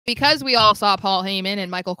because we all saw Paul Heyman and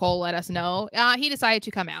Michael Cole let us know, he decided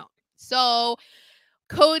to come out. So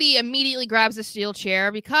Cody immediately grabs a steel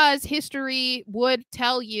chair because history would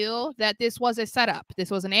tell you that this was a setup.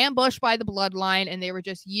 This was an ambush by the Bloodline, and they were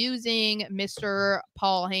just using Mr.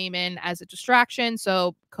 Paul Heyman as a distraction.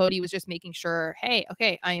 So Cody was just making sure, hey,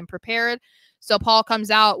 okay, I am prepared. So Paul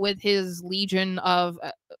comes out with his legion of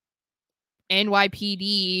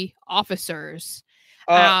NYPD officers.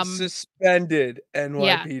 Suspended Yeah.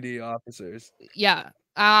 NYPD officers. Yeah.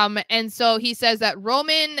 And so he says that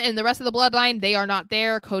Roman and the rest of the Bloodline, they are not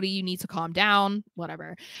there. Cody, you need to calm down,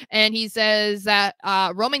 whatever. And he says that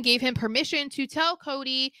Roman gave him permission to tell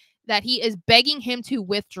Cody that he is begging him to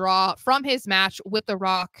withdraw from his match with The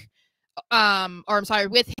Rock,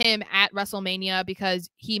 with him at WrestleMania, because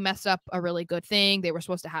he messed up a really good thing. They were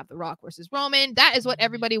supposed to have The Rock versus Roman. That is what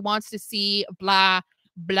everybody wants to see, blah,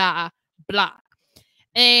 blah, blah.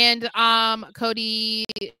 And Cody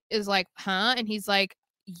is like, huh? And he's like,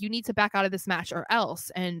 you need to back out of this match or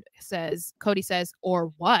else. And Cody says,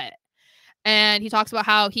 or what? And he talks about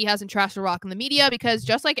how he hasn't trashed The Rock in the media because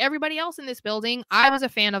just like everybody else in this building, I was a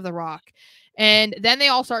fan of The Rock. And then they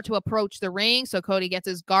all start to approach the ring. So Cody gets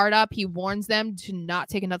his guard up. He warns them to not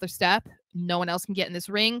take another step. No one else can get in this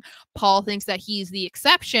ring. Paul thinks that he's the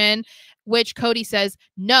exception, which Cody says,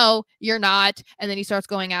 no, you're not. And then he starts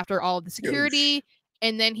going after all of the security.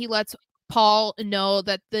 And then he lets Paul know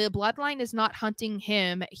that the Bloodline is not hunting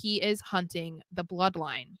him. He is hunting the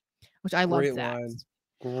Bloodline, which I love that.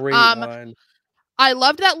 Great line. I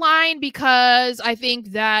loved that line because I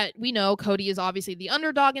think that we know Cody is obviously the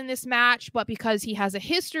underdog in this match, but because he has a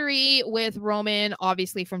history with Roman,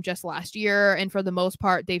 obviously from just last year, and for the most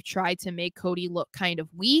part, they've tried to make Cody look kind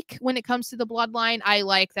of weak when it comes to the Bloodline. I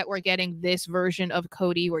like that we're getting this version of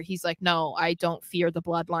Cody where he's like, no, I don't fear the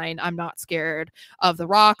Bloodline. I'm not scared of The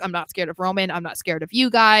Rock. I'm not scared of Roman. I'm not scared of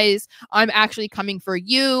you guys. I'm actually coming for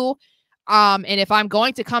you. And if I'm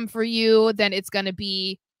going to come for you, then it's going to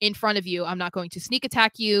be in front of you. I'm not going to sneak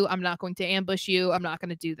attack you. I'm not going to ambush you. I'm not going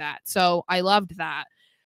to do that. So I loved that.